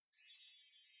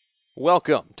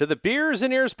Welcome to the Beers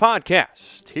and Ears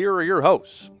podcast. Here are your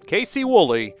hosts, Casey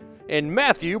Woolley and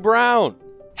Matthew Brown.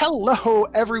 Hello,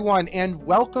 everyone, and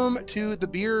welcome to the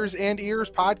Beers and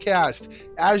Ears podcast.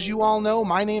 As you all know,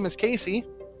 my name is Casey.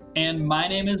 And my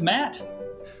name is Matt.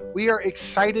 We are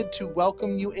excited to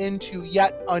welcome you into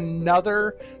yet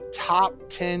another Top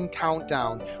 10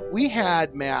 countdown. We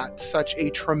had, Matt, such a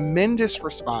tremendous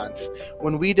response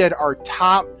when we did our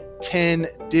Top 10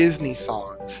 Disney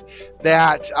songs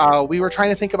that we were trying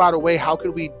to think about a way, how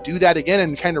could we do that again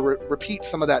and kind of repeat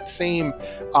some of that same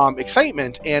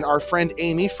excitement. And our friend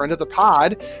Amy, friend of the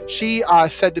pod, she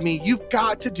said to me, you've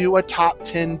got to do a top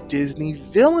 10 Disney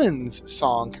villains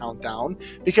song countdown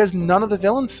because none of the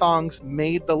villain songs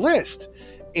made the list.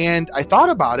 And I thought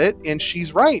about it, and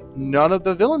she's right. None of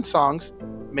the villain songs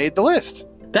made the list.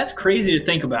 That's crazy to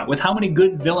think about with how many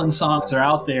good villain songs are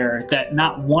out there that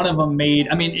not one of them made,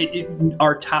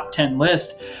 our top 10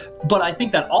 list. But I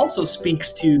think that also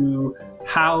speaks to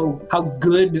how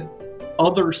good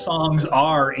other songs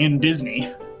are in Disney.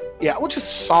 Yeah, well,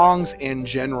 just songs in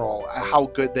general, how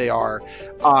good they are.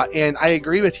 And I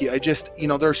agree with you. I just,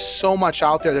 there's so much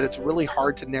out there that it's really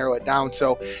hard to narrow it down.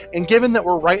 So, and given that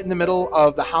we're right in the middle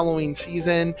of the Halloween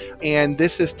season, and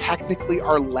this is technically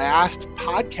our last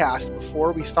podcast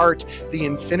before we start the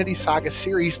Infinity Saga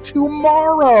series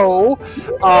tomorrow,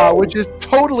 which is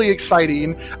totally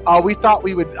exciting, we thought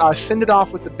we would send it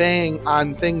off with a bang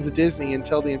on things at Disney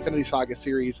until the Infinity Saga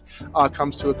series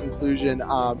comes to a conclusion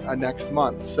next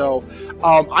month. So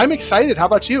I'm excited. How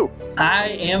about you? I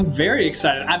am very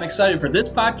excited. I'm excited for this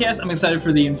podcast. I'm excited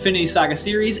for the Infinity Saga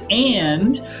series,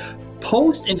 and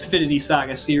post Infinity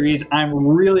Saga series, I'm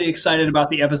really excited about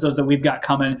the episodes that we've got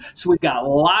coming. So we've got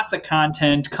lots of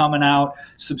content coming out.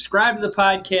 Subscribe to the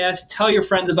podcast. Tell your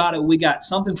friends about it. We got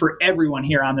something for everyone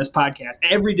here on this podcast.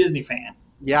 Every Disney fan.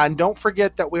 Yeah, and don't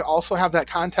forget that we also have that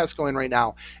contest going right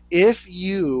now. If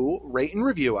you rate and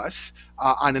review us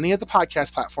on any of the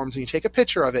podcast platforms and you take a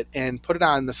picture of it and put it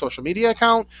on the social media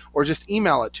account or just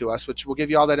email it to us, which will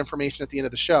give you all that information at the end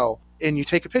of the show, and you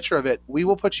take a picture of it, we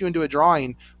will put you into a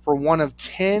drawing for one of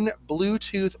 10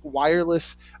 Bluetooth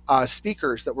wireless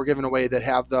speakers that we're giving away that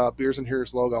have the Beers and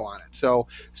Ears logo on it. So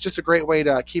it's just a great way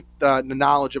to keep the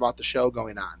knowledge about the show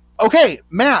going on. Okay,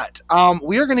 Matt,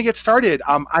 we are going to get started.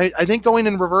 I think going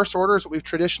in reverse order is what we've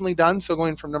traditionally done, so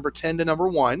going from number 10 to number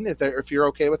 1, if you're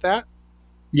okay with that.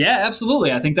 Yeah,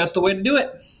 absolutely. I think that's the way to do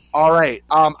it. All right.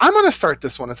 I'm going to start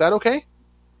this one. Is that okay?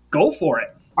 Go for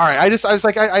it. All right. I was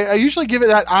like, I usually give it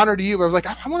that honor to you, but I was like,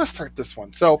 I want to start this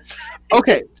one. So,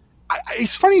 okay.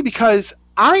 It's funny because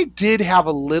I did have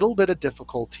a little bit of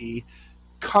difficulty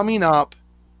coming up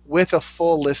with a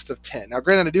full list of 10. Now,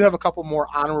 granted, I do have a couple more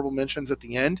honorable mentions at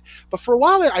the end, but for a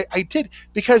while there, I did,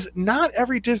 because not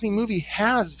every Disney movie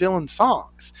has villain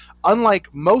songs.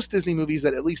 Unlike most Disney movies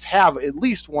that at least have at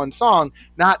least one song,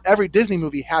 not every Disney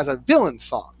movie has a villain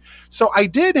song. So I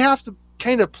did have to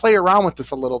kind of play around with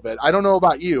this a little bit. I don't know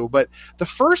about you, but the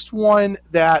first one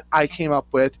that I came up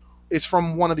with is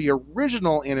from one of the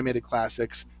original animated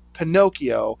classics,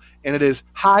 Pinocchio, and it is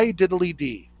Hi Diddly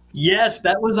Dee. Yes,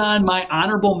 that was on my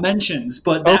honorable mentions,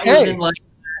 but that was in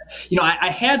I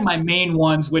had my main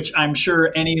ones, which I'm sure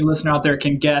any listener out there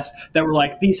can guess, that were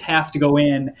like, these have to go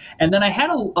in. And then I had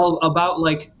about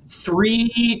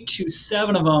 3 to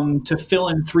 7 of them to fill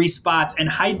in 3 spots, and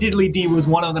Hi Diddly Dee was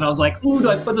one of them that I was like, ooh, do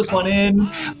I put this one in? To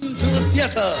the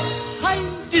theater, Hi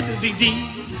Diddly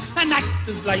Dee, an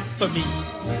actor's life for me.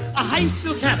 A high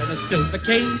silk hat and a silver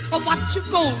cane, a watch of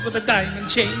gold with a diamond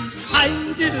chain. Hi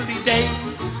Diddly Day,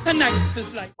 an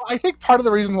actor's life. I think part of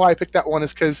the reason why I picked that one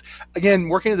is because, again,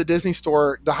 working at the Disney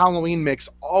store, the Halloween mix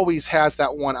always has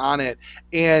that one on it.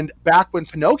 And back when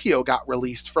Pinocchio got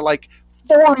released for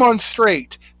 4 months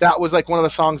straight, that was one of the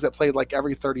songs that played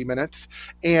every 30 minutes.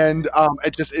 And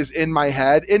it just is in my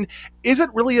head. And is it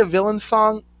really a villain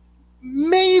song?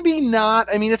 Maybe not.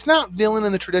 I mean, it's not villain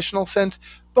in the traditional sense,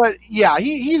 but yeah,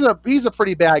 he's a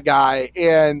pretty bad guy,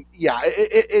 and yeah,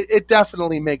 it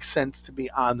definitely makes sense to be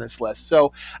on this list.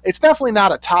 So it's definitely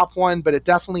not a top one, but it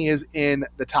definitely is in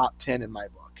the top 10 in my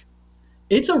book.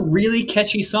 It's a really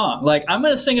catchy song. I'm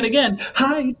going to sing it again.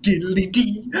 Hi diddly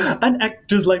dee, an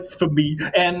actor's life for me.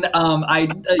 And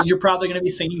you're probably going to be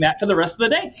singing that for the rest of the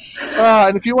day.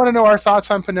 And if you want to know our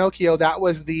thoughts on Pinocchio, that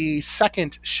was the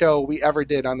second show we ever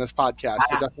did on this podcast.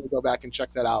 So definitely go back and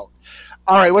check that out.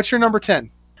 All right, what's your number 10?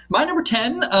 My number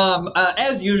 10,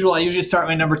 as usual, I usually start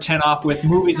my number 10 off with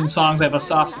movies and songs I have a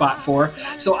soft spot for.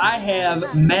 So I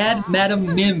have Mad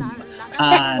Madam Mim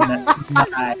on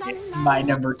my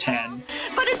number 10.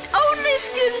 But it's only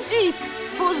skin deep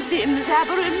for Zim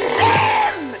Zabber and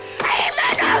Zim! I'm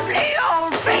an ugly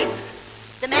old beast!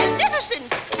 the magnificent,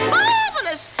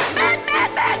 marvelous, Madam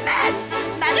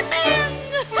Mim.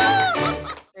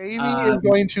 Amy is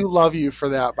going to love you for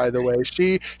that, by the way.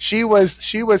 She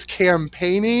was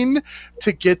campaigning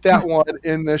to get that one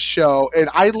in the show,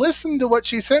 and I listened to what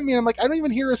she sent me, and I'm like, I don't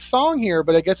even hear a song here,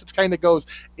 but I guess it kind of goes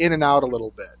in and out a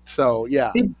little bit. So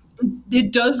yeah.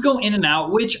 It does go in and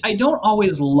out, which I don't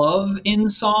always love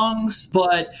in songs,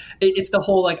 but it's the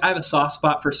whole, like, I have a soft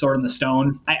spot for Sword in the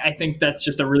Stone. I think that's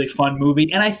just a really fun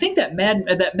movie. And I think that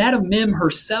Madam Mim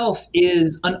herself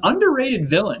is an underrated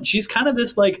villain. She's kind of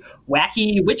this, like,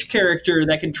 wacky witch character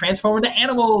that can transform into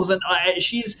animals. And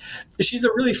she's a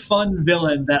really fun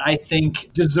villain that I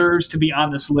think deserves to be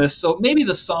on this list. So maybe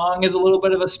the song is a little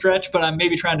bit of a stretch, but I'm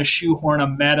maybe trying to shoehorn a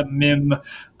Madam Mim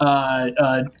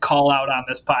call out on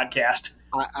this podcast.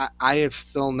 I have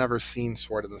still never seen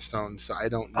Sword in the Stone, so I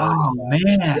don't know. Oh,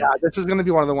 man. Yeah, this is going to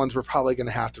be one of the ones we're probably going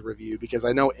to have to review because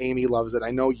I know Amy loves it.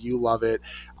 I know you love it.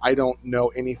 I don't know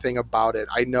anything about it.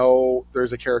 I know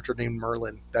there's a character named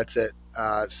Merlin. That's it.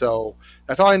 So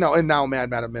that's all I know. And now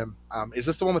Madam Mim. Is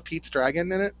this the one with Pete's Dragon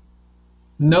in it?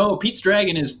 No, Pete's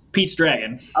Dragon is Pete's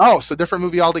Dragon. Oh, so different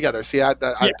movie altogether. See, I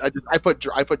put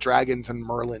dragons and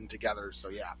Merlin together. So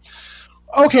yeah.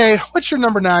 Okay, what's your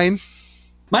number 9?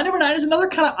 My number 9 is another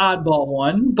kind of oddball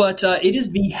one, but it is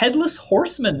the Headless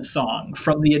Horseman song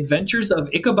from The Adventures of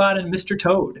Ichabod and Mr.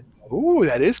 Toad. Ooh,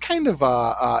 that is kind of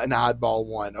an oddball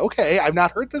one. Okay, I've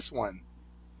not heard this one.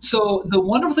 So the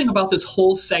wonderful thing about this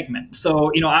whole segment,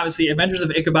 so, obviously Adventures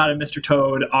of Ichabod and Mr.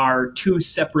 Toad are two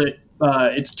separate,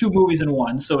 it's 2 movies in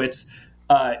one. So it's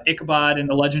Ichabod and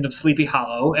the Legend of Sleepy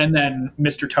Hollow, and then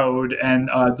Mr. Toad and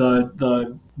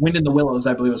the Wind in the Willows,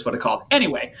 I believe is what it's called.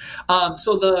 Anyway,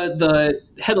 so the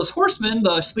Headless Horseman,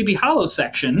 the Sleepy Hollow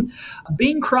section,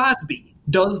 Bing Crosby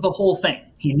does the whole thing.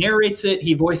 He narrates it,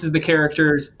 he voices the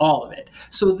characters, all of it.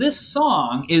 So this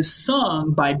song is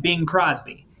sung by Bing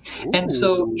Crosby. Ooh. And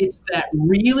so it's that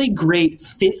really great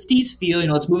 50s feel.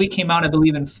 This movie came out, I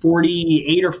believe, in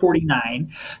 48 or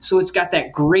 49. So it's got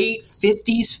that great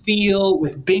 50s feel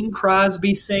with Bing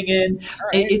Crosby singing.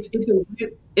 Right.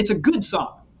 It's a good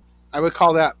song. I would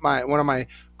call that one of my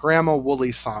Grandma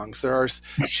Woolley songs.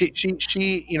 She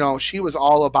was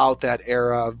all about that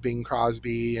era of Bing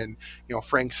Crosby and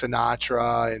Frank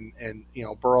Sinatra and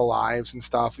Burl Ives and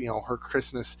stuff. Her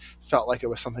Christmas felt like it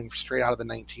was something straight out of the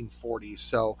 1940s.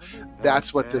 So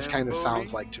that's what this kind of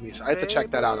sounds like to me. So I have to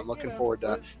check that out. I'm looking forward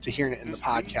to hearing it in the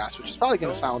podcast, which is probably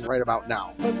going to sound right about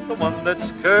now. The one that's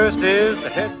cursed is the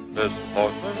Headless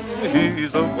Horseman.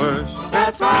 He's the worst.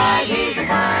 That's right, he's a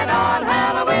fight on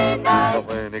Halloween night. But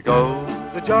when he goes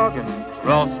jogging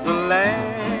across the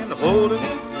land, holding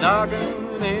a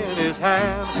noggin in his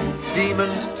hand,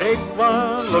 demons take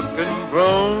one look and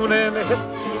groan, and they hit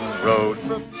the road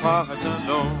from parts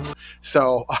unknown.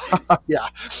 So, yeah.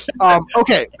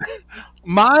 Okay.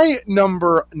 My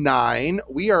number 9,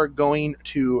 we are going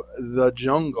to the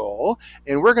jungle,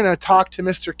 and we're going to talk to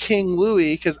Mr. King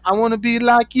Louie, because I want to be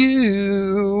like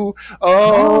you.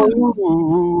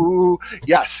 Oh,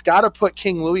 yes, got to put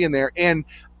King Louie in there. And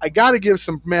I got to give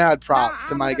some mad props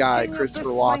to my guy, Christopher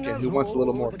Walken, who wants a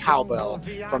little more cowbell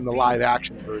from the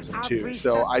live-action version, too.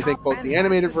 So I think both the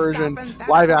animated version,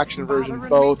 live-action version,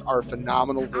 both are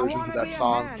phenomenal versions of that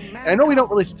song. And I know we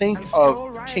don't really think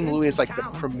of King Louie as like the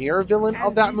premier villain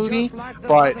of that movie,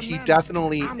 but he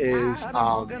definitely is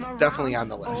definitely on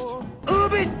the list.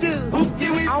 Ooby-doo,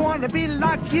 I want to be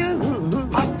like you.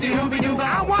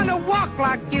 I want to walk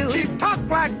like you, talk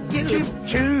like you.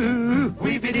 Choo,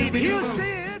 you see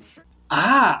it.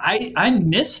 I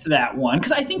missed that one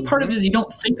because I think part of it is you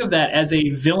don't think of that as a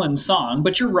villain song,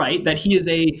 but you're right that he is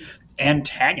a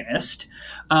antagonist.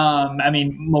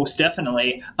 Most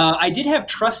definitely. I did have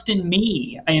Trust in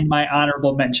Me in my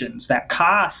honorable mentions that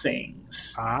Ka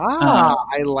sings.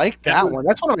 I like that one.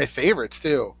 That's one of my favorites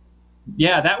too.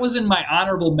 Yeah, that was in my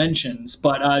honorable mentions.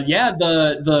 But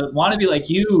the Wanna Be Like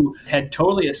You had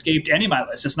totally escaped any of my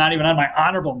list. It's not even on my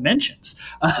honorable mentions.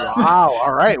 Wow.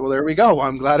 All right. Well, there we go.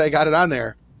 I'm glad I got it on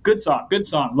there. Good song.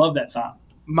 Love that song.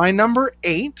 My number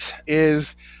 8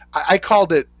 is, I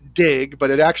called it Dig, but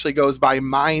it actually goes by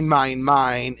Mine, Mine,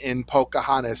 Mine in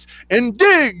Pocahontas. And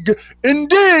dig, and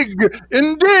dig,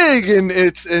 and dig. And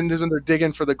it's when they're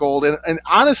digging for the gold. And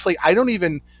honestly, I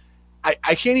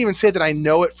can't even say that I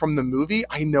know it from the movie.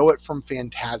 I know it from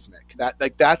Fantasmic.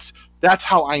 That's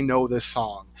how I know this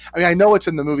song. I mean, I know it's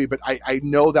in the movie, but I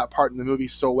know that part in the movie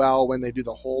so well when they do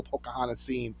the whole Pocahontas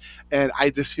scene. And I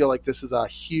just feel like this is a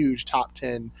huge top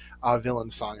 10 villain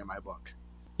song in my book.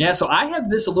 Yeah, so I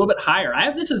have this a little bit higher. I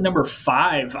have this as number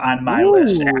 5 on my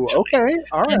list, actually. Okay.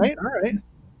 All right.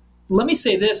 let me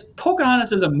say this,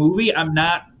 Pocahontas as a movie, I'm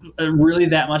not really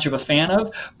that much of a fan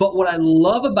of, but what I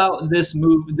love about this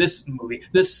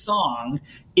song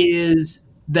is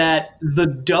that the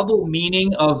double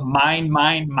meaning of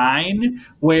mine,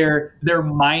 where they're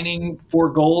mining for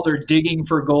gold or digging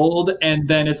for gold, and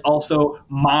then it's also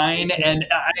mine. And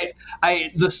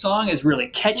the song is really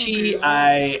catchy.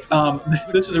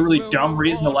 This is a really dumb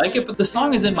reason to like it, but the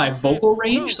song is in my vocal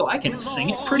range, so I can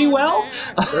sing it pretty well.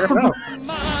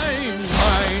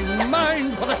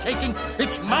 Mine for the taking.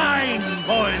 It's mine,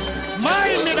 boys.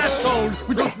 Mine me that gold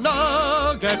with those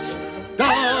nuggets.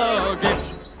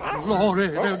 Glory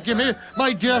they'll give me,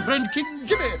 my dear friend King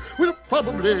Jimmy will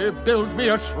probably build me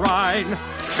a shrine.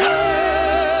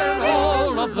 And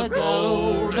all of the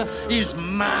gold is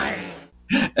mine.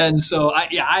 And so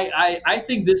I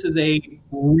think this is a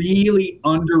really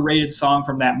underrated song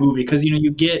from that movie, because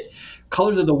you get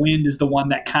Colors of the Wind is the one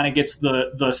that kind of gets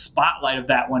the spotlight of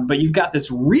that one, but you've got this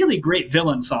really great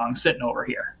villain song sitting over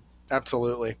here.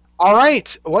 Absolutely. All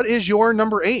right, what is your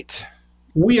number 8?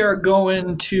 We are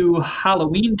going to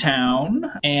Halloween Town,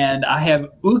 and I have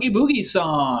Oogie Boogie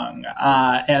Song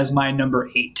as my number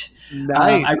 8.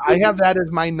 Nice. I have that as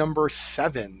my number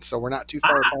 7, so we're not too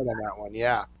far apart on that one.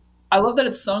 Yeah. I love that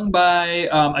it's sung by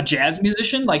a jazz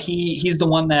musician. Like he's the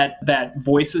one that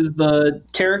voices the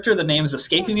character. The name is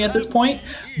escaping me at this point,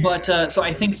 but so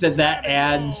I think that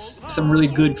adds some really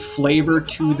good flavor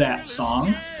to that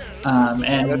song.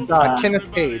 And Kenneth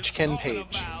Page, Ken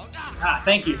Page.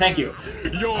 Thank you.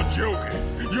 You're joking.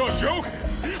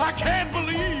 I can't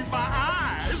believe my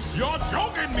eyes. You're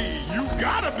joking me. You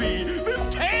gotta be. This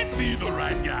can't be the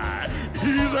right guy.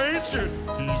 He's ancient.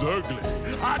 He's ugly.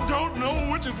 I don't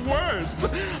know which is worse.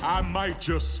 I might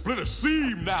just split a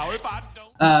seam now if I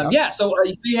don't. So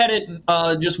you had it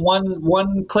just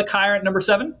one click higher at number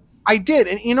 7? I did.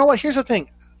 And you know what? Here's the thing.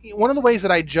 One of the ways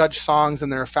that I judge songs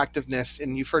and their effectiveness,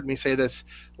 and you've heard me say this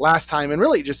last time, and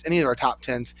really just any of our top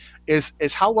 10s,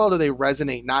 is how well do they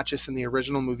resonate, not just in the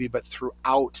original movie, but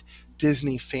throughout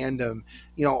Disney fandom.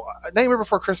 Nightmare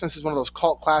Before Christmas is one of those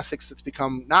cult classics that's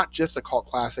become not just a cult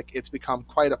classic, it's become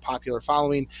quite a popular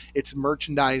following. It's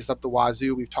merchandised up the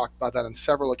wazoo. We've talked about that on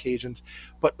several occasions.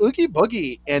 But Oogie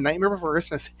Boogie and Nightmare Before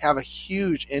Christmas have a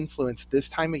huge influence this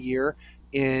time of year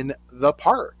in the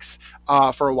parks.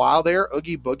 For a while there,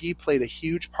 Oogie Boogie played a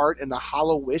huge part in the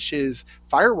Hollow Wishes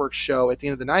fireworks show at the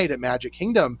end of the night at Magic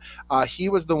Kingdom. He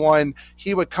was the one,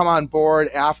 he would come on board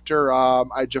after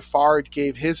Jafar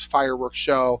gave his fireworks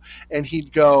show, and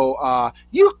he'd go,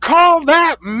 you call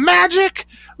that magic?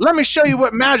 Let me show you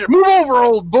what magic, move over,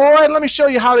 old boy, let me show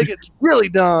you how to get really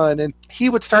done. And he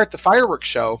would start the fireworks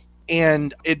show,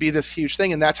 and it'd be this huge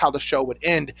thing, and that's how the show would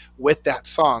end, with that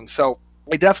song. So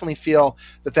I definitely feel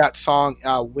that song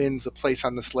wins a place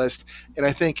on this list. And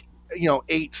I think,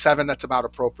 8, 7, that's about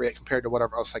appropriate compared to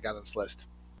whatever else I got on this list.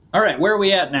 All right, where are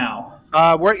we at now?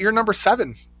 We're at your number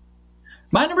 7.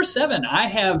 My number 7, I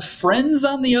have Friends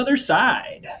on the Other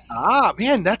Side.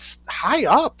 Man, that's high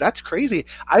up. That's crazy.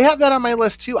 I have that on my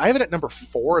list too. I have it at number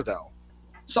 4, though.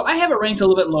 So I have it ranked a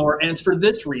little bit lower, and it's for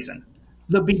this reason.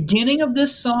 The beginning of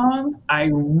this song, I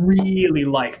really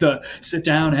like the sit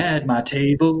down at my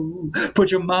table,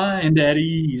 put your mind at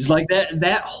ease, like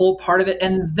that whole part of it.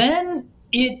 And then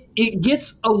it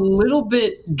gets a little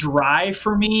bit dry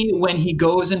for me when he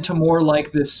goes into more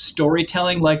like this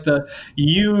storytelling, like the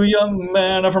 "you young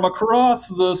man from across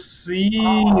the sea."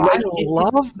 I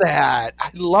love that.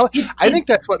 I think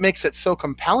that's what makes it so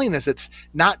compelling. Is it's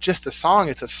not just a song;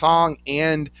 it's a song,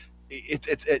 and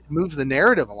it moves the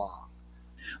narrative along.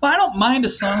 Well, I don't mind a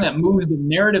song that moves the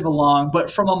narrative along,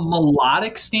 but from a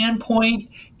melodic standpoint,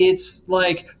 it's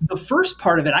like the first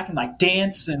part of it, I can like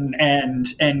dance and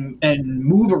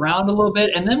move around a little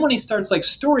bit. And then when he starts like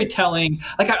storytelling,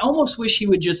 like I almost wish he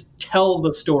would just tell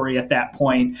the story at that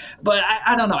point. But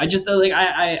I don't know. I just like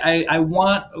I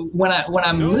want when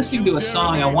I'm listening to a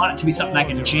song, I want it to be something I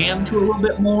can jam to a little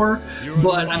bit more.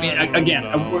 But I mean,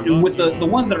 again, with the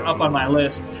ones that are up on my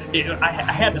list, I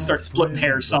had to start splitting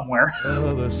hairs somewhere.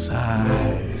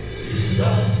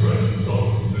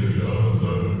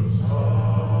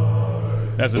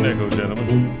 That's an echo,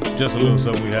 gentlemen. Just a little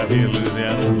something we have here in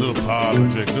Louisiana. A little parlor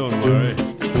trick, don't worry.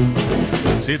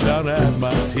 Sit down at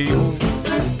my table.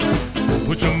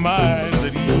 Put your minds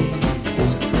at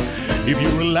ease. If you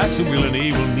relax, it will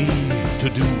enable me to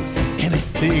do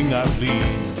anything I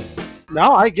please.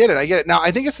 No, I get it. Now,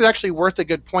 I think this is actually worth a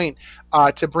good point.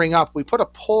 to bring up. We put a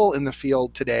poll in the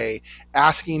field today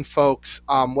asking folks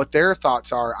what their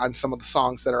thoughts are on some of the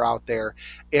songs that are out there.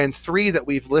 And 3 that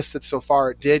we've listed so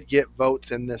far did get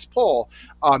votes in this poll.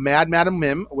 Mad Madam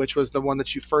Mim, which was the one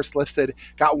that you first listed,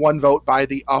 got 1 vote by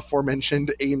the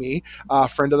aforementioned Amy,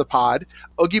 friend of the pod.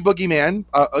 Oogie Boogie Man,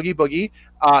 Oogie Boogie,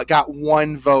 got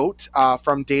 1 vote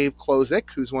from Dave Klozik,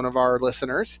 who's one of our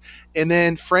listeners. And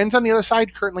then Friends on the Other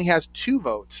Side currently has 2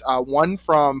 votes. One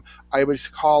from, I would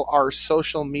call our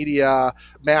social media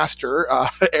master,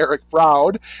 Eric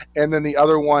Browd, and then the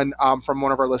other one from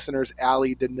one of our listeners,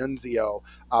 Allie D'Annunzio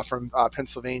from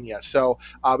Pennsylvania. So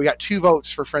we got 2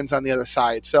 votes for Friends on the Other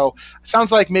Side. So it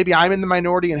sounds like maybe I'm in the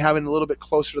minority and having a little bit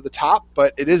closer to the top,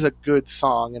 but it is a good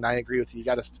song, and I agree with you. You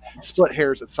got to split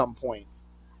hairs at some point.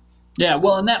 Yeah,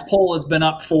 well, and that poll has been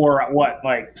up for, what,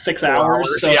 like 6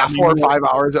 hours? So, yeah, 4 or 5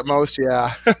 hours at most,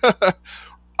 yeah.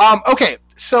 Okay,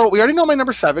 so we already know my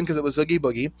number 7 because it was Oogie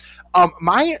Boogie.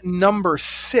 My number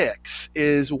 6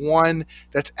 is one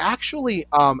that's actually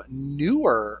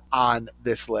newer on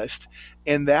this list,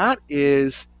 and that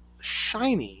is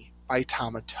Shiny by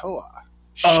Tamatoa.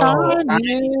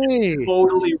 I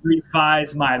totally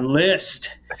revised my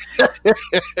list.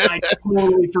 I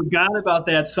totally forgot about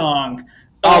that song.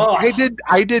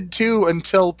 I did too,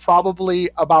 until probably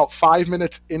about 5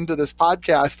 minutes into this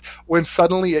podcast, when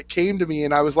suddenly it came to me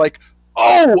and I was like,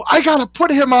 oh, I got to put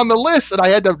him on the list, and I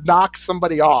had to knock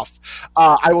somebody off.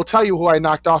 I will tell you who I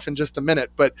knocked off in just a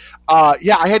minute, but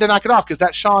yeah, I had to knock it off because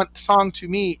that song to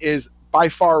me is by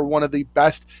far one of the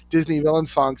best Disney villain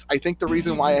songs. I think the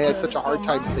reason why I had such a hard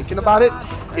time thinking about it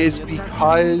is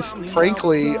because,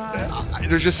 frankly,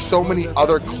 there's just so many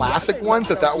other classic ones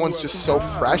that one's just so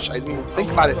fresh. I mean, think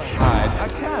about it. I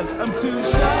can't, I'm too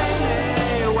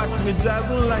shiny. Watch me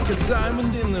dazzle like a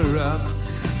diamond in the rough.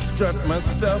 Strut my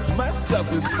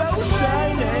stuff is so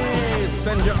shiny.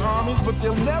 Send your armies, but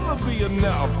they'll never be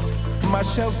enough. My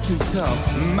shell's too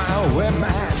tough, my way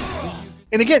man.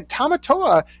 And again,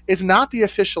 Tamatoa is not the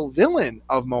official villain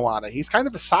of Moana. He's kind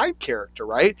of a side character,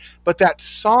 right? But that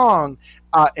song,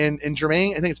 and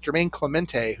Jermaine, I think it's Jermaine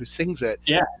Clemente who sings it,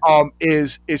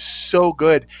 is so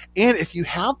good. And if you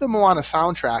have the Moana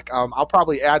soundtrack, I'll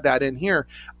probably add that in here.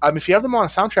 If you have the Moana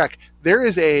soundtrack, there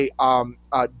is a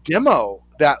demo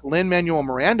that Lin-Manuel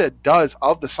Miranda does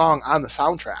of the song on the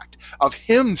soundtrack, of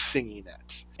him singing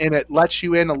it. And it lets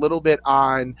you in a little bit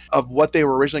of what they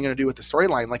were originally going to do with the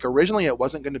storyline. Like, originally it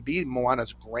wasn't going to be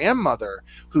Moana's grandmother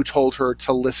who told her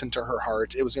to listen to her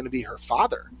heart. It was going to be her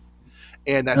father.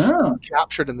 And that's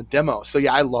captured in the demo. So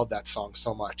yeah, I love that song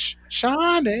so much.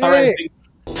 Shiny! All right.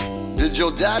 Did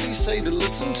your daddy say to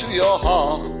listen to your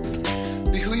heart?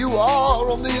 Be who you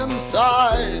are on the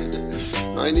inside.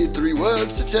 I need 3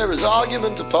 words to tear his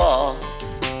argument apart.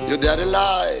 Your daddy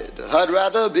lied. I'd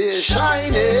rather be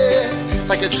shiny,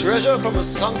 like a treasure from a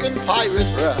sunken pirate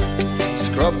wreck.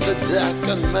 Scrub the deck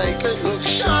and make it look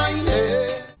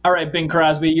shiny. All right, Bing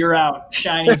Crosby, you're out.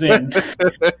 Shiny's in.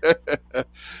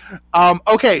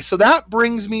 Okay, so that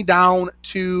brings me down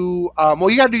to well,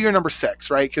 you got to do your number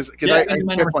 6, right? Because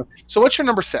So what's your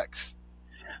number 6?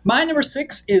 My number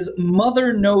 6 is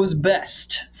Mother Knows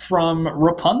Best from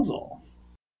Rapunzel.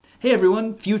 Hey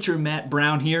everyone, future Matt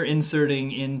Brown here,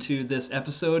 inserting into this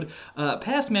episode.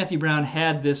 Past Matthew Brown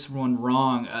had this one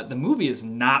wrong. The movie is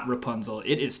not Rapunzel,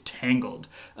 it is Tangled.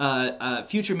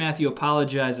 Future Matthew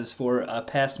apologizes for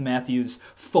past Matthew's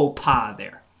faux pas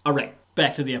there. All right,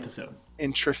 back to the episode.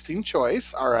 Interesting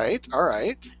choice. All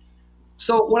right.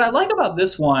 So what I like about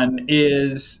this one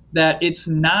is that it's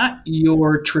not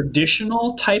your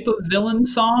traditional type of villain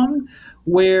song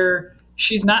where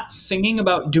she's not singing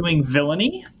about doing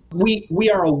villainy. We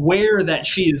are aware that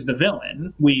she is the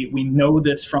villain. We know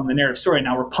this from the narrative story.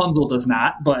 Now Rapunzel does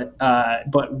not, but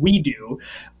we do.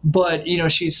 But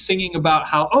she's singing about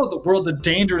how the world's a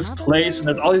dangerous place and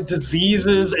there's all these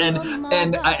diseases and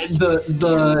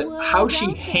the how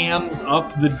she hams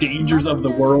up the dangers of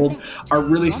the world are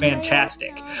really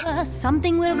fantastic.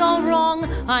 Something will go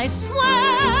wrong, I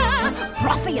swear.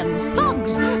 Ruffians,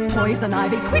 thugs, poison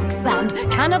ivy, quicksand,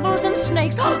 cannibals and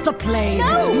snakes. The plague.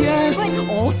 No. Yes.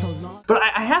 Also. But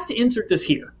I have to insert this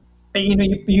here.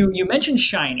 You mentioned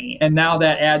Shiny, and now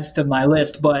that adds to my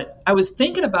list. But I was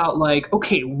thinking about what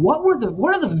are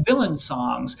the villain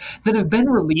songs that have been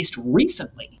released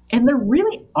recently? And there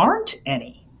really aren't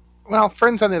any. Well,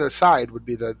 Friends on the Other Side would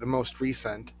be the most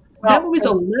recent. That movie's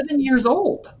 11 years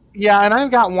old. Yeah, and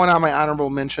I've got one on my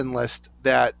honorable mention list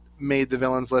that made the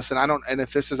villains list, and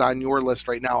if this is on your list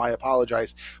right now, I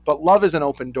apologize. But Love is an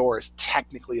Open Door is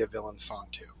technically a villain song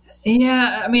too.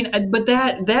 Yeah, I mean, but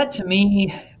that to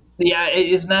me, it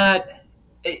is not.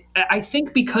 I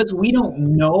think because we don't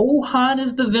know Han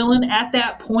is the villain at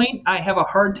that point, I have a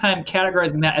hard time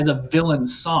categorizing that as a villain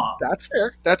song. That's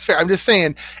fair. That's fair. I'm just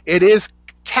saying it is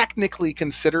technically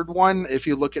considered one if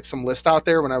you look at some list out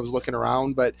there when I was looking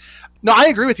around. But no, I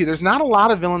agree with you. There's not a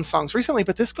lot of villain songs recently,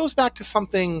 but this goes back to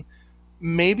something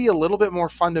maybe a little bit more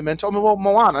fundamental. I mean, well,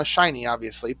 Moana, shiny,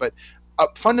 obviously, but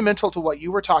fundamental to what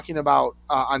you were talking about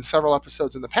on several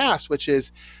episodes in the past, which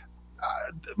is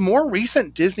more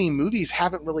recent Disney movies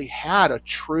haven't really had a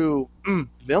true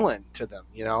villain to them,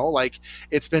 you know, like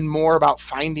it's been more about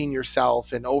finding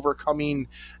yourself and overcoming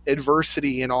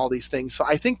adversity and all these things. So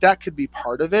I think that could be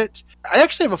part of it. I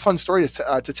actually have a fun story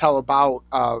to tell about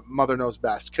Mother Knows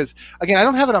Best, because again, I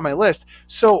don't have it on my list.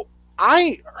 So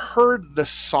I heard the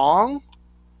song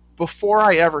before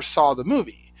I ever saw the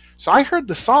movie. So I heard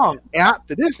the song at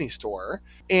the Disney store.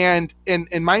 And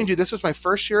mind you, this was my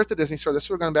first year at the Disney store. This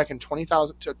was going back in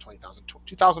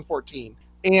 2014.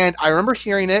 And I remember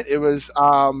hearing it. It was,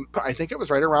 I think it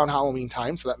was right around Halloween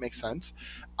time, so that makes sense.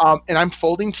 And I'm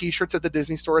folding T-shirts at the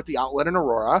Disney store at the outlet in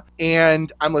Aurora.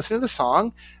 And I'm listening to the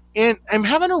song. And I'm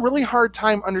having a really hard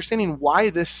time understanding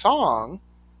why this song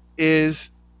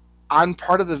is on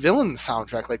part of the villain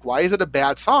soundtrack. Like, why is it a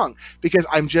bad song? Because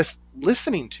I'm just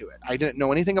listening to it. I didn't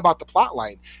know anything about the plot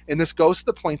line. And this goes to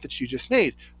the point that you just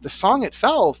made. The song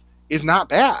itself is not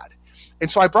bad. And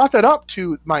so I brought that up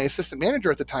to my assistant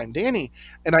manager at the time, Danny.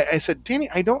 And I said, Danny,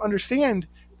 I don't understand.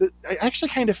 I actually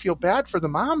kind of feel bad for the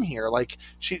mom here. Like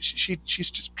she's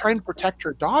just trying to protect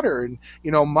her daughter, and,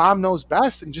 you know, mom knows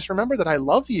best. And just remember that I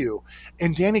love you.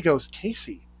 And Danny goes,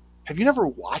 Casey, have you never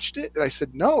watched it? And I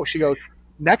said, no. She goes,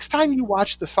 next time you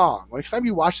watch the song, next time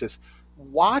you watch this,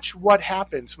 watch what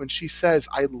happens when she says,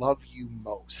 I love you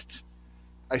most.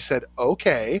 I said,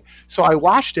 okay. So I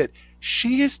watched it.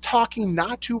 She is talking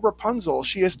not to Rapunzel.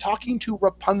 She is talking to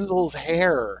Rapunzel's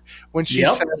hair when she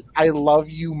says, I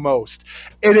love you most.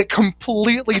 And it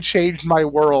completely changed my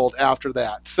world after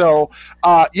that. So,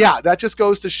 yeah, that just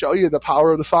goes to show you the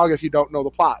power of the song if you don't know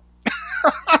the plot.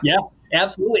 Yeah.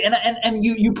 Absolutely. And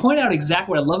you point out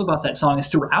exactly what I love about that song is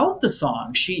throughout the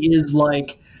song, she is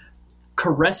like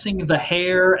caressing the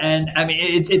hair. And I mean,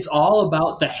 it's all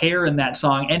about the hair in that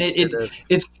song. And I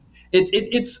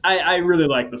really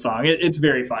like the song. It's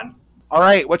very fun. All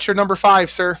right. What's your number 5,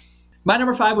 sir? My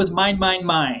number 5 was Mine, Mine,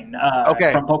 Mine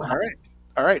okay. From Pocahontas.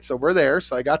 All right. So we're there.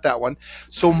 So I got that one.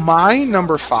 So my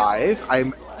number 5,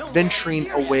 I'm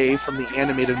venturing away from the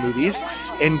animated movies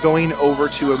and going over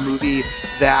to a movie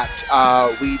that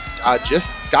we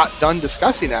just got done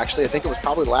discussing, actually. I think it was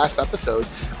probably the last episode.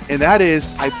 And that is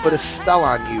I Put a Spell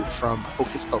on You from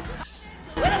Hocus Pocus.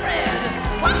 I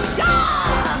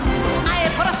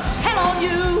put a spell on you,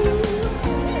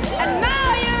 and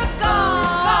now you're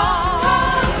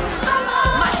gone.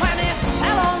 My planet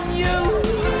fell on you,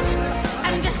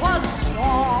 and it was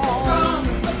strong.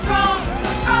 So strong.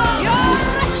 Your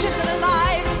wretched little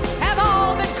lives have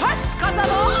all been cursed because of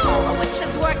all the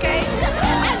witches working,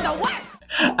 and the what?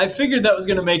 I figured that was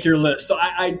going to make your list, so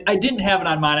I didn't have it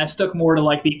on mine. I stuck more to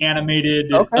like the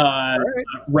animated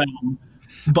realm.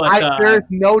 But there's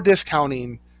no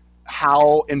discounting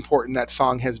how important that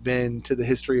song has been to the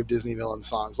history of Disney villain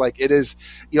songs. Like, it is,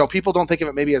 you know, people don't think of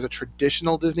it maybe as a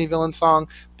traditional Disney villain song,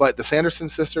 but the Sanderson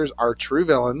sisters are true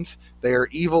villains. They are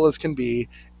evil as can be.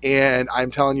 And I'm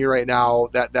telling you right now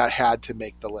that had to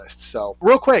make the list. So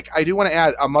real quick, I do want to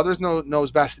add, Mother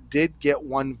Knows Best did get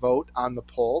one vote on the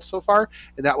poll so far.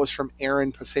 And that was from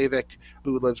Aaron Pasavic,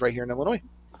 who lives right here in Illinois.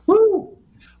 Woo!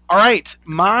 All right,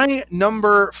 my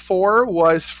number 4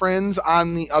 was Friends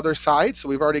on the Other Side, so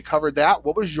we've already covered that.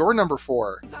 What was your number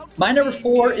 4? My number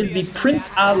 4 is the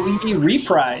Prince Ali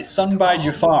reprise, sung by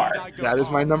Jafar. That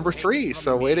is my number 3,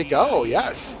 so way to go,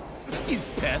 yes. His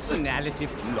personality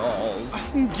flaws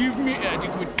give me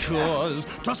adequate cause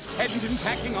to send him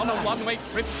packing on a one-way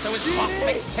trip so his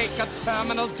prospects take a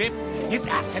terminal dip. His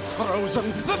assets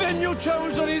frozen, the venue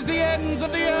chosen is the ends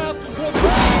of the earth.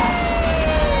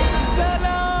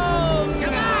 Shalom!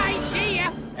 Goodbye, see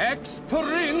ya!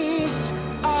 Ex-Prince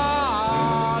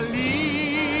Ali.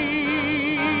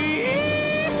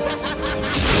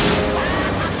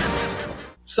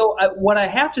 So what I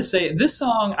have to say, this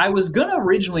song, I was going to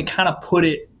originally kind of put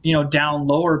it, you know, down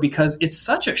lower because it's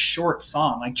such a short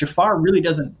song. Like, Jafar really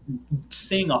doesn't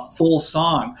sing a full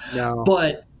song. No.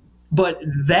 But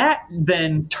that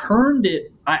then turned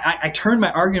it, I turned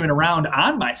my argument around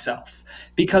on myself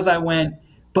because I went,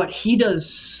 but he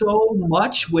does so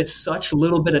much with such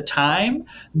little bit of time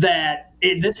that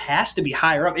this has to be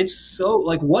higher up. It's so,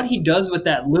 like, what he does with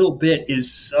that little bit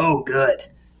is so good.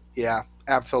 Yeah,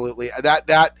 absolutely.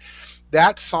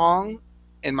 That song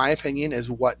in my opinion, is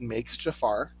what makes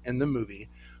Jafar in the movie.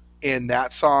 And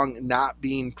that song not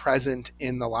being present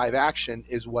in the live action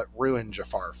is what ruined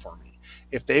Jafar for me.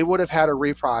 If they would have had a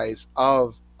reprise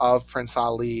of Prince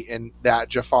Ali and that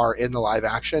Jafar in the live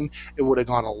action, it would have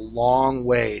gone a long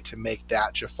way to make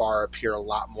that Jafar appear a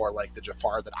lot more like the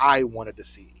Jafar that I wanted to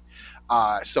see.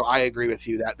 So I agree with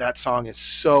you that song is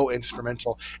so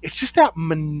instrumental. It's just that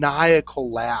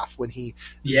maniacal laugh when he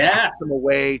zaps him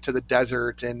away to the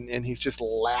desert and he's just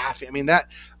laughing. I mean, that,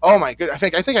 oh my goodness.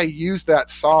 I think I used that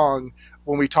song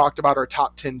when we talked about our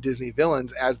top 10 Disney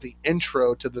villains as the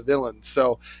intro to the villains.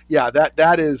 So yeah,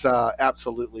 that is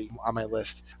absolutely on my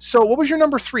list. So what was your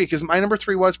number 3? Because my number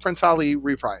 3 was Prince Ali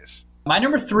reprise. My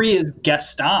number 3 is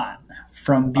Gaston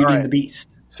from Beauty and the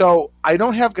Beast. So I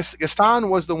don't have Gaston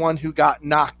was the one who got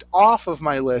knocked off of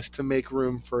my list to make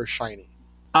room for Shiny.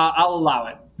 I'll allow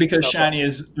it because Shiny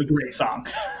is a great song.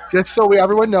 Just so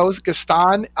everyone knows,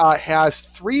 Gaston has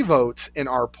 3 votes in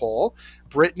our poll.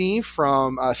 Brittany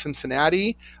from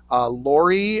Cincinnati,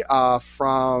 Lori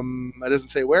from, it doesn't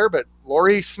say where, but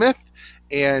Lori Smith,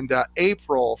 and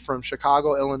April from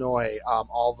Chicago, Illinois,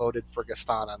 all voted for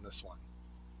Gaston on this one.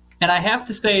 And I have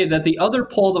to say that the other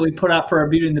poll that we put out for our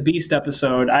Beauty and the Beast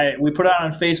episode, we put out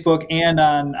on Facebook and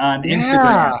on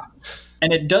Instagram.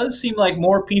 And it does seem like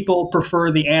more people prefer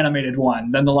the animated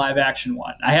one than the live action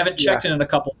one. I haven't checked in a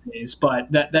couple of days,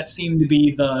 but that seemed to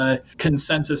be the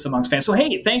consensus amongst fans. So,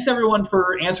 hey, thanks everyone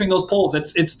for answering those polls.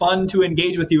 It's fun to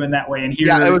engage with you in that way. And hear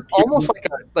it was almost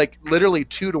like literally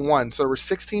 2-1. So there were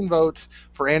 16 votes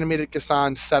for animated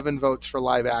Gaston, 7 votes for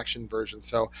live action version.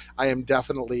 So I am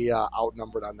definitely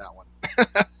outnumbered on that one.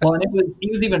 Well, and it was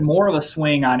even more of a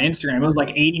swing on Instagram. It was like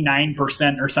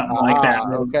 89% or something like that.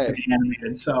 Okay.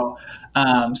 Animated. So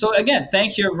again,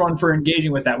 thank you everyone for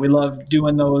engaging with that. We love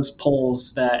doing those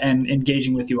polls and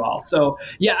engaging with you all. So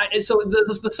yeah, so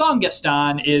the song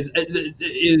Gaston is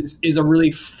a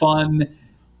really fun.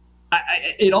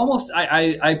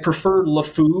 I prefer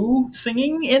LeFou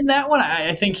singing in that one.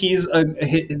 I think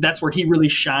that's where he really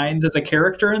shines as a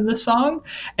character in this song.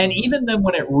 And even then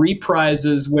when it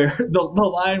reprises where the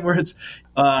line where it's,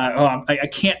 I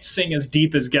can't sing as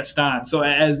deep as Gaston. So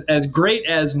as great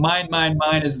as Mine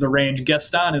is the range,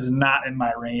 Gaston is not in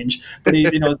my range. But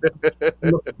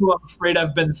LeFou, I'm afraid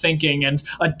I've been thinking, and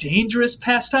a dangerous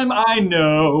pastime I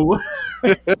know.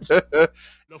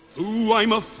 LeFou,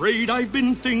 I'm afraid I've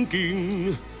been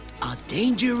thinking. A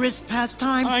dangerous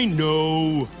pastime? I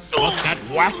know. But that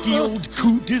wacky old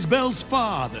coot is Belle's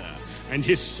father, and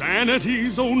his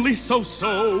sanity's only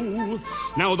so-so.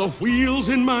 Now the wheels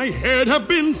in my head have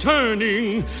been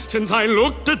turning since I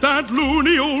looked at that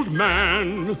loony old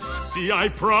man. See, I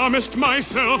promised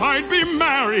myself I'd be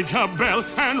married to Belle,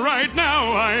 and right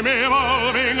now I'm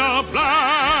evolving a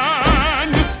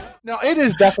plan. No, it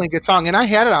is definitely a good song, and I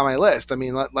had it on my list. I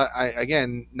mean,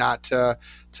 not to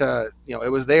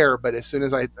it was there, but as soon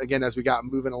as as we got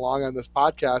moving along on this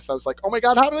podcast, I was like, oh my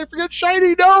God, how did I forget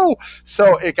Shiny? No!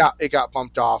 So it got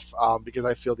bumped off because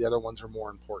I feel the other ones are more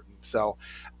important. So,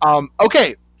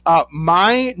 okay,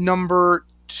 my number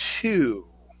 2.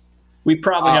 We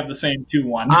probably have the same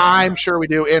 2-1. I'm sure we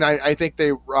do, and I think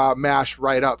they mash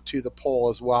right up to the poll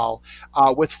as well.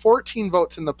 With 14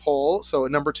 votes in the poll, so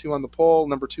number 2 on the poll,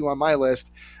 number 2 on my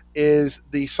list, is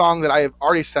the song that I have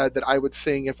already said that I would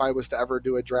sing if I was to ever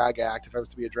do a drag act, if I was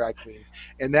to be a drag queen,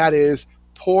 and that is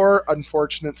Poor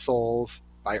Unfortunate Souls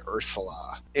by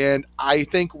Ursula. And I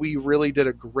think we really did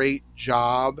a great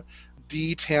job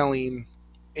detailing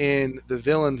in the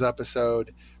villains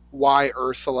episode why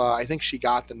Ursula, I think she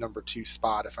got the number 2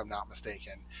 spot, if I'm not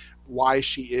mistaken, why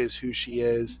she is who she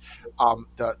is,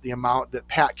 the amount that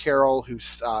Pat Carroll,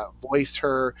 who's voiced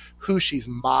her, who she's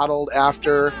modeled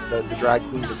after, the drag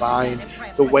queen divine,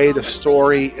 the way the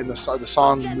story and the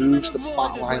song moves the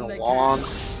plot line along.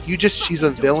 She's a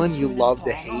villain you love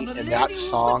to hate, and that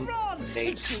song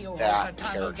makes that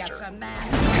character. Come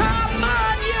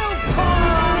on, you poor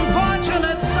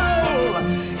unfortunate soul!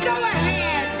 Go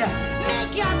ahead,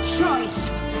 make your choice.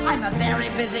 I'm a very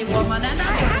busy woman, and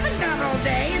I haven't got all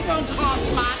day. It won't cost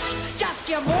much, just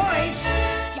your voice.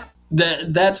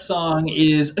 That song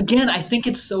is, again, I think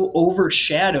it's so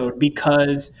overshadowed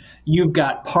because you've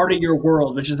got Part of Your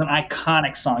World, which is an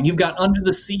iconic song. You've got Under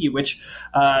the Sea, which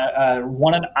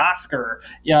won an Oscar.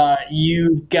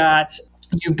 You've got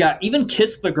You've got even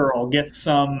 "Kiss the Girl" gets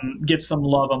some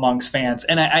love amongst fans,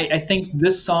 and I think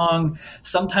this song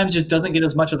sometimes just doesn't get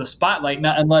as much of the spotlight,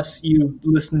 not unless you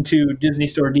listen to Disney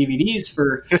Store DVDs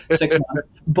for 6 months.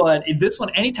 But this one,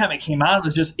 anytime it came out,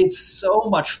 it's so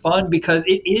much fun because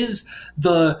it is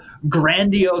the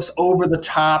grandiose, over the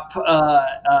top.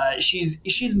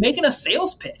 She's making a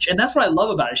sales pitch, and that's what I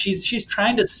love about it. She's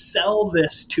trying to sell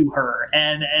this to her,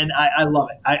 and I love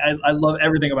it. I love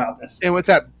everything about this. And with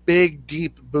that big,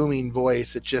 deep, booming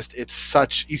voice, it's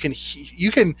such, you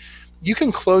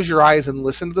can close your eyes and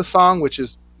listen to the song, which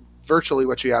is virtually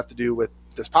what you have to do with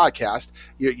this podcast.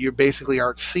 You basically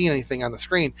aren't seeing anything on the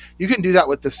screen. You can do that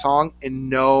with this song and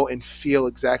know and feel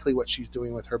exactly what she's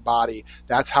doing with her body.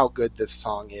 That's how good this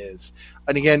song is.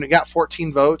 And again, we got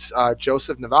 14 votes.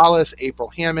 Joseph Navalis, April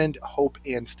Hammond, Hope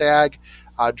Ann Stagg,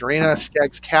 Dorena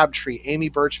Skeggs Cabtree, Amy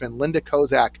Birchman, Linda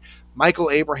Kozak, Michael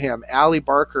Abraham, Allie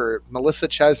Barker, Melissa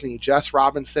Chesney, Jess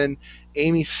Robinson,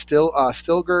 Amy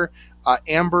Stilger,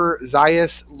 Amber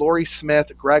Zayas, Lori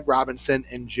Smith, Greg Robinson,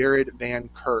 and Jared Van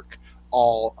Kirk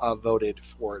all voted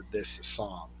for this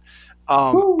song.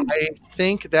 I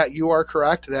think that you are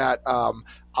correct that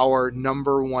our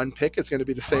number one pick is going to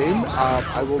be the same.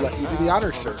 I will let you do the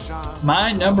honors, sir.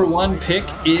 My number one pick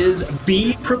is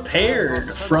 "Be Prepared"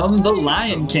 from The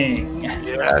Lion King.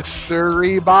 Yes,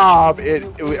 sirree, Bob.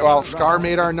 Scar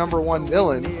made our number one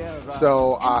villain,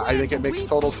 so I think it makes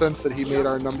total sense that he made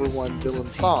our number one villain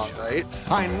song, right?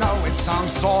 I know it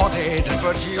sounds sordid,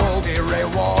 but you'll be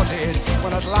rewarded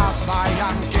when at last I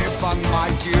am given my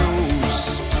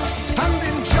dues. And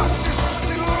injustice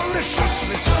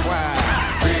deliciously square.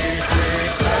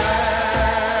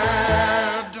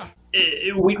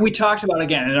 We talked about,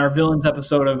 again, in our villains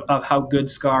episode of how good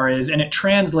Scar is, and it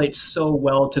translates so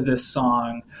well to this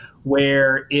song,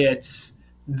 where it's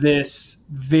this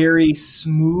very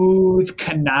smooth,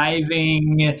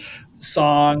 conniving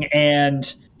song,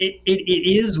 and it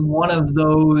is one of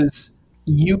those,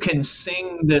 you can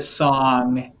sing this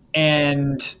song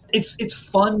and it's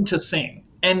fun to sing.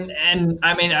 And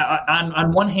I mean,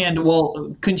 on one hand,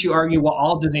 well, couldn't you argue, well,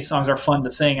 all Disney songs are fun to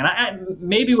sing? And I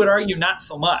maybe would argue not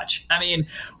so much. I mean,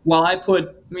 while I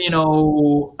put,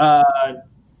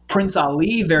 Prince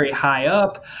Ali very high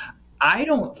up, I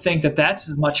don't think that that's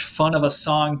as much fun of a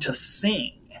song to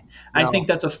sing. No. I think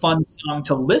that's a fun song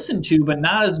to listen to, but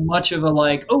not as much of a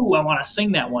like, oh, I want to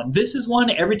sing that one. This is one,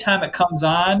 every time it comes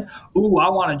on, ooh, I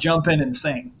want to jump in and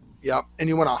sing. Yep, and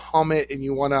you want to hum it, and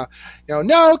you want to,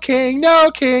 no king,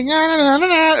 nah, nah,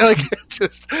 nah. Like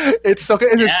it's so good.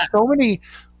 And there's so many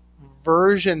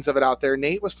versions of it out there.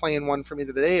 Nate was playing one for me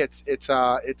the other day. It's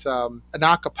an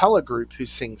a cappella group who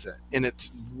sings it, and I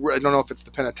don't know if it's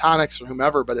the Pentatonics or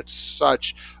whomever, but it's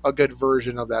such a good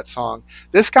version of that song.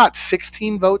 This got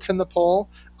 16 votes in the poll.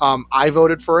 I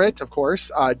voted for it, of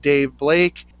course. Dave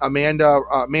Blake,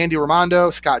 Mandy Raimondo,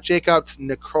 Scott Jacobs,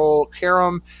 Nicole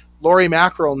Karam, Lori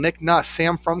Mackerel, Nick Nuss,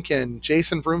 Sam Frumkin,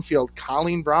 Jason Broomfield,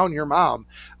 Colleen Brown, your mom,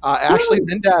 Ashley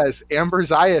Mendez, Amber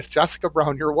Zayas, Jessica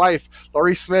Brown, your wife,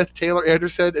 Lori Smith, Taylor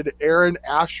Anderson, and Aaron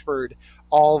Ashford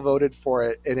all voted for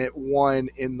it, and it won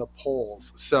in the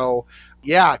polls. So,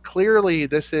 yeah, clearly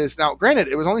this is, now granted,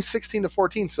 it was only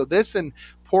 16-14, so this and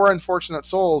Poor Unfortunate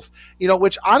Souls,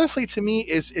 which honestly to me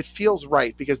it feels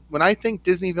right, because when I think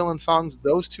Disney villain songs,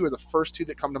 those two are the first two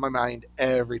that come to my mind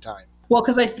every time. Well,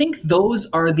 because I think those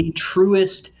are the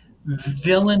truest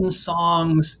villain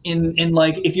songs in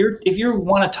like, if you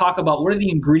want to talk about what are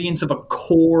the ingredients of a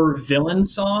core villain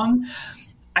song,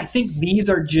 I think these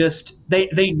are just,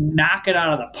 they knock it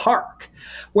out of the park.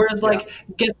 Whereas like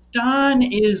Gaston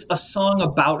is a song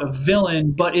about a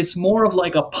villain, but it's more of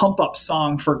like a pump up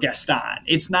song for Gaston.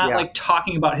 It's not like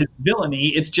talking about his villainy.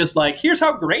 It's just like, here's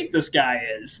how great this guy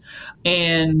is.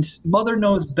 And Mother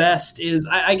Knows Best is,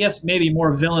 I guess, maybe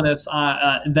more villainous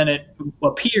than it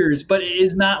appears, but it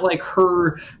is not like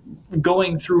her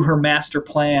going through her master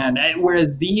plan.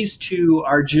 Whereas these two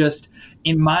are just,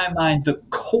 in my mind, the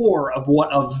core of what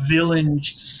a villain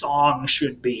song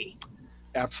should be.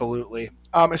 Absolutely.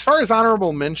 As far as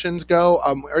honorable mentions go,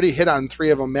 we already hit on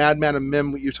three of them. Madman and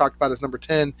Mim, what you talked about, is number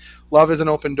 10. Love is an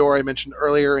Open Door, I mentioned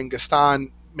earlier, and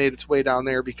Gaston made its way down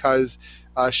there because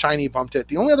Shiny bumped it.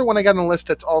 The only other one I got on the list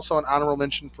that's also an honorable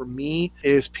mention for me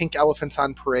is Pink Elephants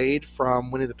on Parade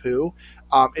from Winnie the Pooh.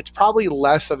 It's probably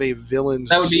less of a villain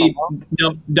song. That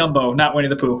would be Dumbo, not Winnie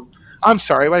the Pooh. I'm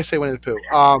sorry, why did I say Winnie the Pooh?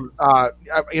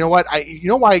 You know what? You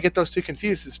know why I get those two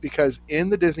confused is because in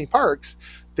the Disney parks,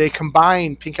 they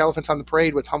combine Pink Elephants on the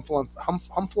Parade with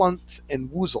Humflumps and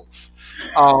Woozles.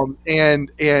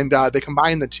 They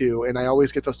combine the two, and I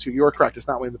always get those two. You're correct. It's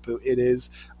not Winnie the Pooh. It is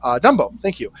Dumbo.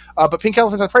 Thank you. But Pink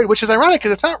Elephants on the Parade, which is ironic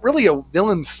because it's not really a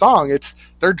villain song.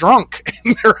 They're drunk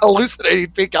and they're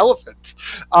hallucinating pink elephants,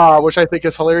 which I think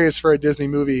is hilarious for a Disney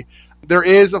movie. There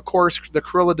is, of course, the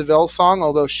Cruella de Vil song,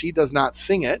 although she does not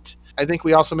sing it. I think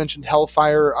we also mentioned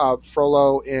Hellfire,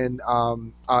 Frollo in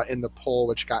the poll,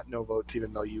 which got no votes,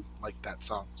 even though you liked that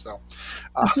song. So,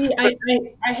 see,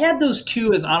 I had those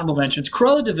two as honorable mentions,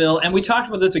 Cruella de Vil, and we talked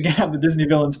about this again on the Disney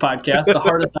Villains podcast, the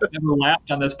hardest I've ever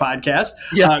laughed on this podcast.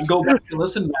 Yes. Go back and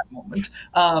listen to that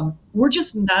moment. We're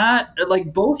just not,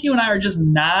 like, both you and I are just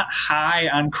not high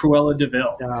on Cruella de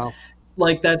Vil. No.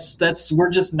 Like we're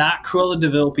just not Cruella de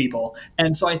Vil people,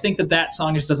 and so I think that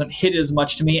song just doesn't hit as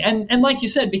much to me. And like you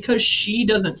said, because she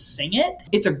doesn't sing it,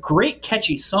 it's a great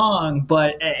catchy song,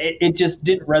 but it just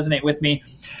didn't resonate with me.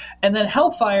 And then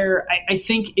Hellfire, I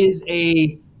think is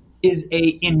a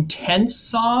intense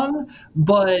song,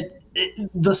 but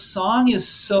the song is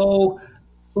so,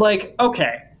 like,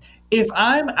 okay. If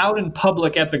I'm out in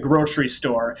public at the grocery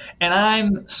store and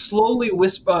I'm slowly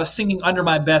singing under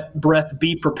my breath,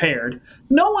 "Be prepared,"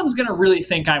 no one's going to really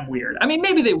think I'm weird. I mean,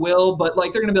 maybe they will, but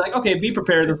like they're going to be like, "Okay, be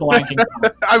prepared." That's the Lion King.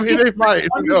 I mean, they might.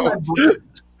 Who knows?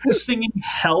 Singing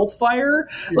Hellfire,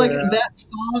 like that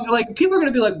song, like people are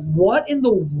going to be like, "What in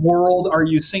the world are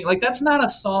you singing?" Like that's not a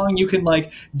song you can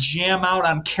like jam out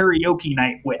on karaoke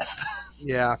night with.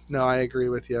 Yeah, no, I agree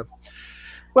with you.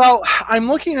 Well, I'm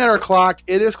looking at our clock.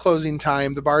 It is closing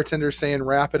time. The bartender's saying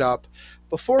wrap it up.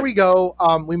 Before we go,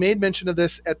 we made mention of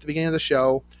this at the beginning of the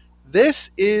show.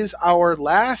 This is our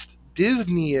last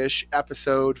Disney-ish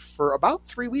episode for about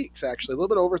 3 weeks, actually, a little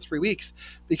bit over 3 weeks,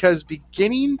 because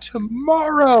beginning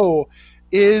tomorrow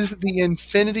is the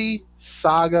Infinity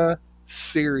Saga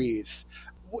series.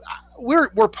 We're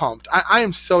pumped. I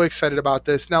am so excited about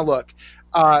this. Now, look,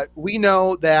 we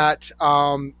know that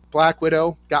Black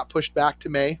Widow got pushed back to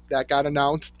May. That got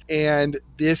announced. And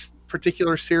this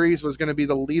particular series was going to be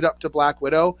the lead up to Black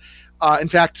Widow. In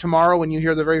fact, tomorrow when you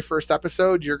hear the very first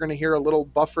episode, you're going to hear a little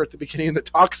buffer at the beginning that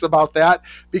talks about that.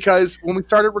 Because when we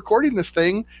started recording this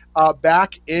thing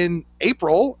back in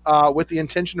April with the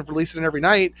intention of releasing it every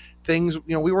night, things,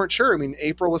 we weren't sure. I mean,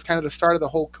 April was kind of the start of the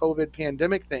whole COVID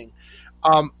pandemic thing.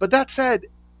 But that said,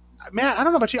 Matt, I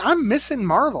don't know about you. I'm missing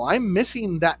Marvel. I'm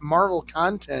missing that Marvel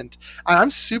content. I'm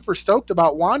super stoked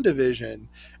about WandaVision.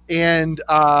 And,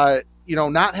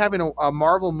 not having a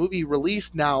Marvel movie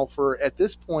released now for, at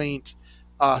this point,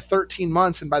 13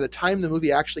 months. And by the time the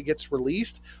movie actually gets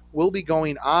released, we'll be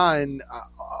going on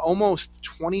almost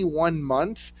 21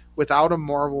 months without a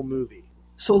Marvel movie.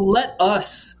 So let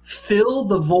us fill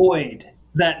the void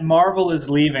that Marvel is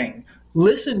leaving.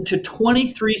 Listen to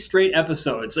 23 straight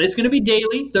episodes. It's going to be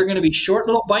daily. They're going to be short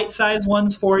little bite-sized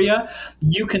ones for you.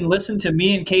 You can listen to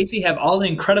me and Casey have all the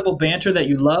incredible banter that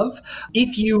you love.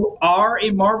 If you are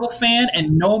a Marvel fan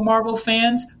and know Marvel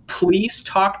fans, please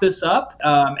talk this up.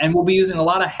 And we'll be using a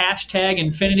lot of hashtag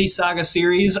Infinity Saga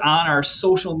series on our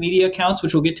social media accounts,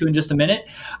 which we'll get to in just a minute.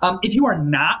 If you are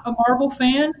not a Marvel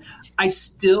fan, I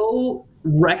still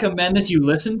recommend that you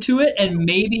listen to it, and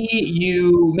maybe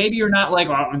you're not like,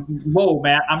 whoa,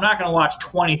 Matt, I'm not going to watch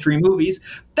 23 movies.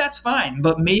 That's fine,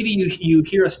 but maybe you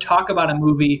hear us talk about a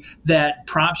movie that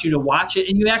prompts you to watch it,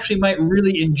 and you actually might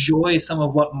really enjoy some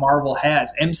of what Marvel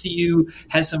has. MCU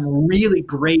has some really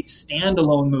great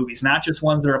standalone movies, not just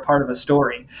ones that are a part of a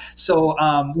story. So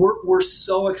we're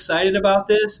so excited about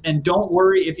this, and don't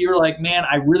worry if you're like, man,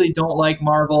 I really don't like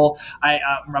Marvel.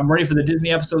 I'm ready for the Disney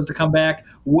episodes to come back.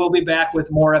 We'll be back with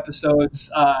more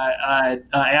episodes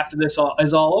after this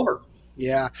is all over.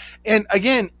 Yeah. And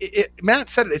again, Matt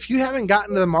said it, if you haven't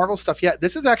gotten to the Marvel stuff yet,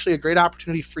 this is actually a great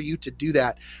opportunity for you to do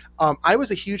that. I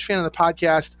was a huge fan of the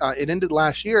podcast. It ended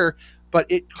last year, but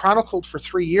it chronicled for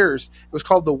 3 years. It was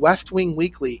called The West Wing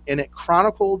Weekly, and it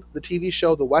chronicled the TV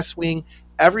show The West Wing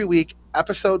every week,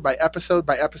 episode by episode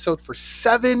by episode, for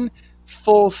 7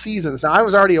 full seasons. Now, I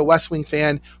was already a West Wing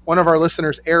fan. One of our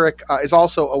listeners, Eric, is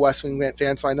also a West Wing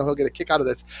fan, so I know he'll get a kick out of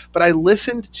this. But I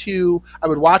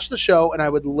would watch the show and I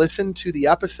would listen to the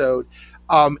episode,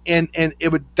 and it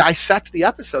would dissect the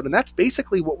episode. And that's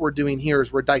basically what we're doing here,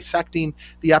 is we're dissecting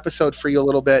the episode for you a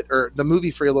little bit, or the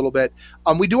movie for you a little bit.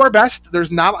 We do our best.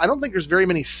 I don't think there's very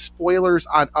many spoilers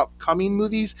on upcoming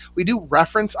movies. We do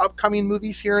reference upcoming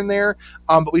movies here and there,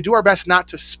 but we do our best not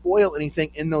to spoil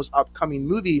anything in those upcoming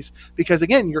movies, because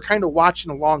again, you're kind of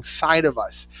watching alongside of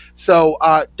us. So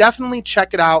definitely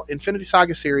check it out, Infinity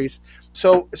Saga series.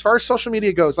 So as far as social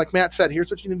media goes, like Matt said, here's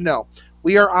what you need to know.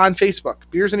 We are on Facebook,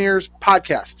 Beers and Ears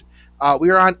Podcast. We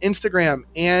are on Instagram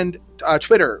and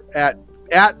Twitter at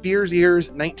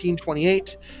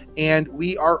BeersEars1928. And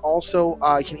we are also,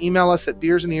 you can email us at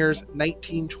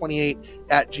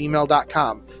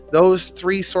beersandears1928@gmail.com. Those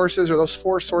 3 sources, or those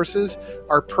 4 sources,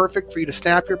 are perfect for you to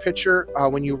snap your picture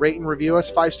when you rate and review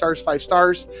us, 5 stars, 5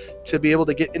 stars, to be able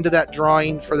to get into that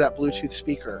drawing for that Bluetooth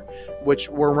speaker, which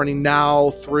we're running now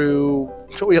through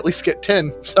until we at least get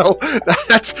 10. So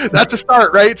that's a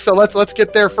start, right? So let's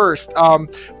get there first.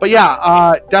 But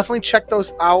yeah, definitely check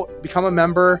those out. Become a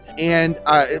member. And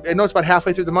I know it's about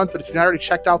halfway through the month, but if you've not already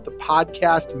checked out the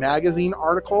Podcast Magazine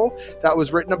article that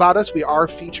was written about us, we are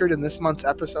featured in this month's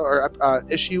episode or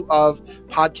issue of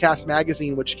Podcast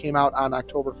Magazine, which came out on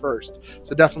October 1st.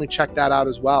 So definitely check that out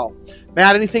as well.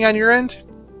 Matt, anything on your end?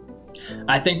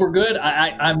 I think we're good.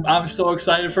 I'm so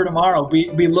excited for tomorrow.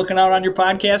 Be looking out on your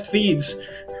podcast feeds.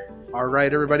 All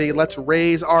right, everybody, let's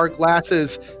raise our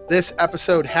glasses. This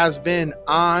episode has been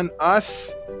On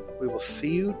Us. We will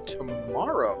see you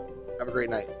tomorrow. Have a great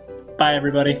night. Bye,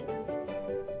 everybody.